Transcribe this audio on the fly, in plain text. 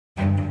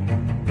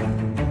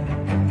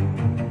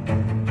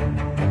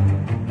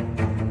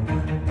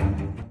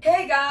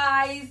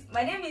guys,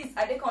 my name is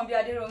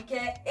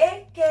Aderonke,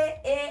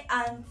 aka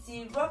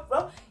Auntie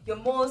Roro, your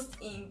most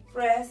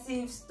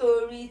impressive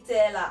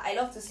storyteller. I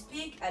love to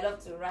speak, I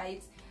love to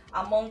write,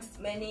 amongst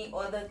many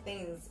other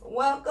things.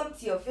 Welcome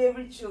to your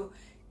favorite show,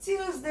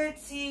 Tuesday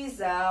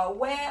Teaser,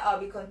 where I'll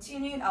be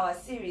continuing our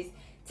series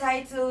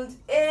titled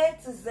A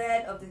to Z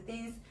of the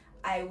things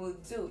I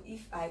would do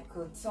if I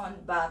could turn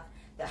back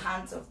the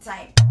hands of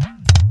time.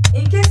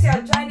 In case you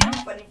are joining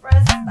me for the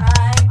first time,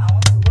 I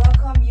want to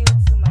welcome you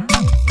to my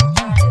YouTube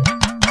channel,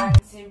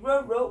 Auntie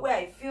Roro, where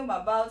I film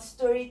about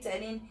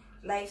storytelling,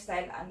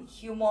 lifestyle, and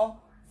humor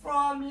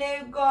from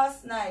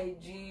Lagos,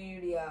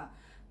 Nigeria.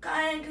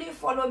 Kindly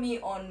follow me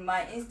on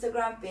my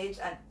Instagram page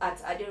at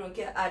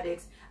Aderonke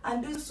Adex,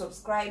 and do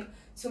subscribe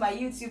to my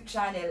YouTube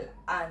channel,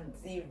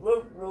 Auntie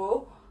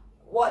Roro.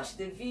 Watch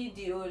the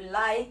video,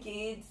 like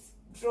it,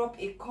 drop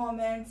a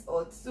comment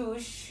or two,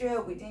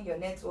 share within your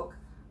network.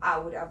 I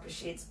would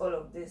appreciate all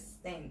of these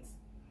things.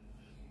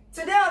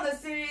 Today on the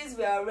series,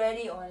 we are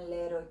already on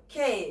letter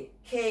K.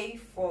 K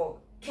for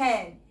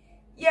Ken.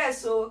 Yeah,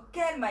 so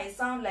Ken might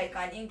sound like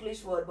an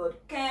English word,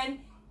 but Ken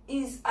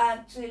is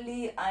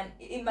actually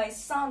it might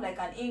sound like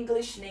an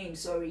English name,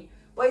 sorry,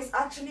 but it's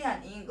actually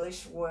an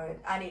English word,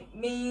 and it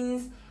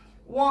means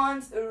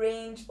one's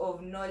range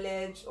of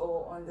knowledge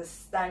or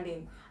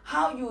understanding.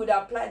 How you would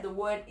apply the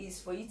word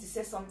is for you to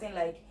say something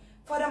like,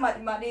 further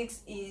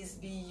mathematics is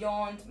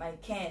beyond my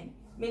ken,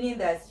 meaning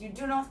that you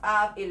do not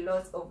have a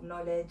lot of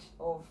knowledge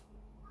of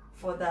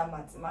further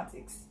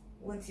mathematics.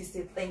 Won't you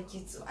say thank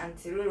you to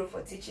Auntie Roro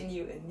for teaching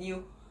you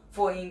anew,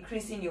 for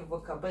increasing your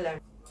vocabulary?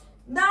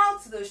 Now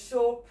to the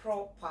show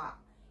proper.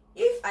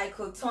 If I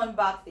could turn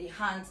back the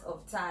hands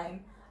of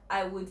time,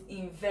 I would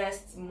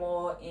invest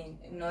more in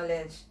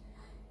knowledge.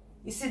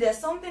 You see, there's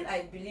something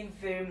I believe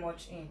very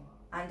much in,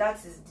 and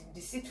that is the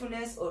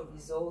deceitfulness of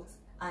results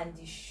and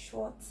the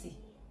shorty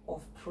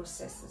of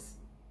processes.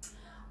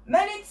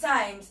 Many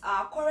times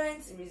our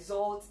current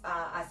results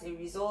are as a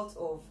result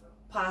of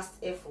past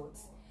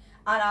efforts,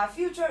 and our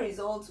future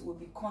results will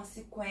be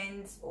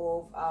consequence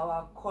of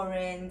our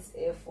current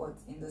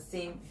efforts in the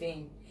same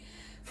vein.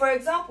 For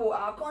example,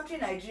 our country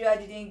Nigeria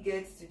didn't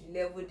get to the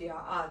level they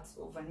are at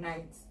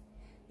overnight.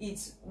 It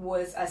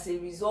was as a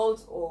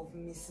result of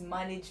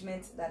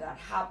mismanagement that had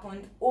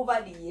happened over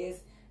the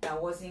years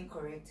that wasn't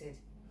corrected.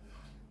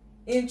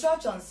 In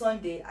church on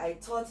Sunday, I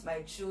taught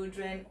my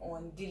children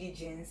on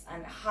diligence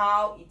and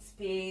how it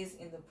pays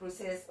in the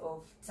process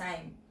of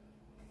time.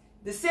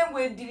 The same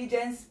way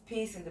diligence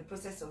pays in the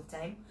process of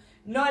time,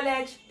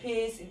 knowledge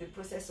pays in the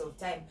process of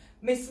time.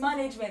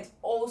 Mismanagement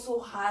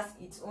also has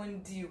its own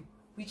due,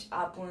 which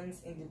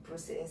happens in the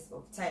process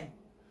of time.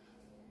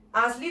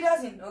 As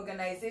leaders in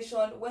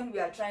organization, when we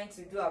are trying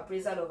to do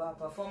appraisal of our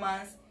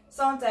performance,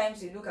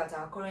 sometimes we look at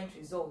our current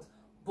result.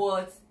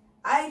 But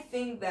I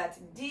think that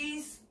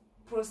this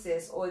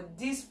process or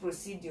this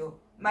procedure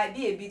might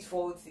be a bit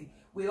faulty.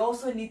 We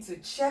also need to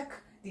check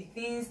the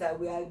things that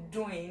we are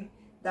doing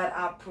that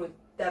are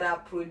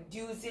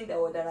producing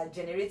or that are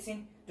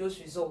generating those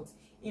results.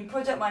 In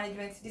project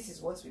management, this is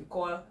what we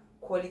call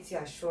quality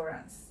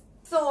assurance.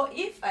 So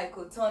if I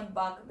could turn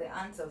back the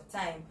hands of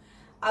time,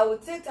 I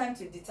would take time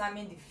to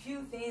determine the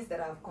few things that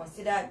I've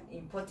considered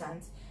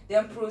important,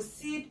 then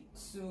proceed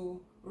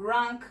to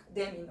rank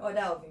them in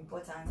order of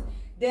importance.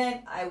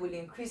 Then I will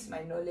increase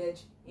my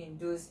knowledge in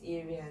those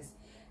areas.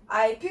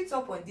 I picked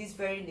up on this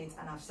very late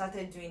and I've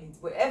started doing it,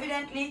 but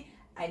evidently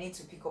I need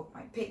to pick up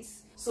my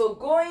pace. So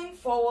going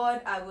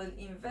forward, I will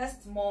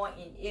invest more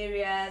in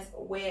areas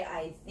where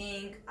I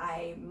think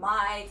I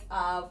might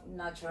have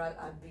natural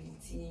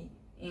ability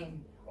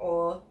in,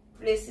 or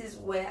places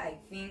where I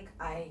think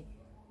I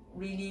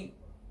really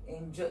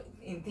enjoy,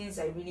 in things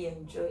I really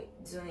enjoy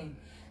doing.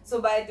 So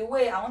by the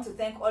way, I want to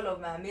thank all of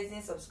my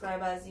amazing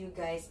subscribers. You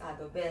guys are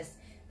the best.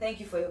 Thank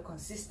you for your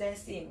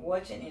consistency in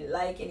watching, in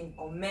liking, in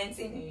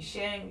commenting, in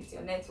sharing with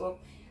your network.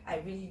 I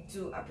really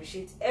do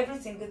appreciate every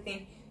single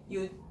thing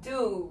you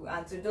do.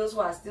 And to those who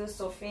are still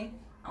suffering,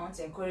 I want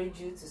to encourage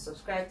you to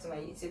subscribe to my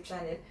YouTube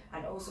channel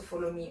and also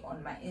follow me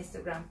on my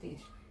Instagram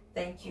page.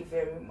 Thank you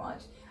very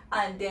much.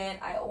 And then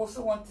I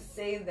also want to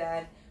say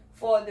that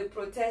for the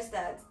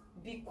protesters,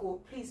 be cool,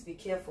 please be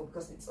careful,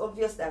 because it's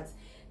obvious that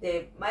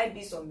there might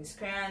be some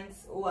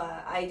miscreants who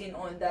are hiding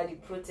under the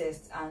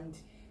protest and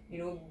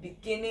they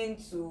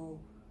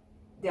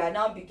are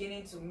now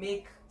beginning to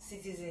make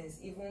citizens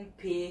even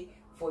pay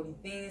for the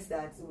things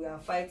that we are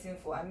fighting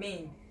for. I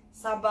mean,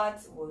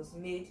 Sabbath was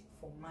made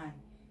for man.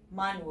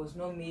 Man was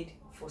not made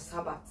for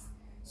Sabbath.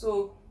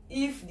 So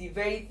if the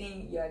very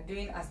thing you are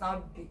doing has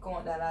now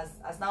become, that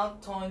has now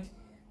turned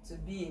to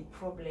be a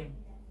problem,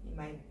 it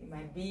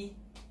might be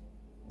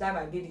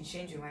the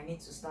change we might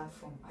need to start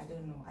from. I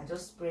don't know. I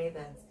just pray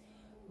that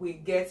we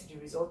get the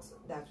results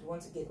that we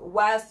want to get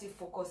while still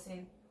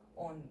focusing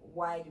on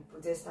why the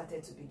protest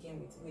started to begin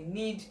with. We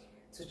need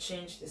to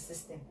change the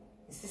system.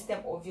 The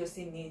system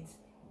obviously needs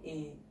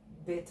a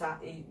better,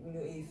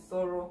 a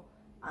thorough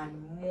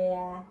and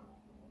more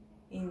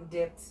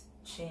in-depth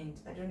change.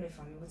 I don't know if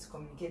I'm able to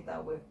communicate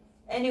that well.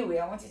 Anyway,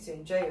 I want you to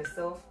enjoy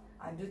yourself.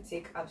 and do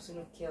take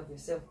absolute care of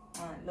yourself.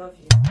 Love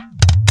you.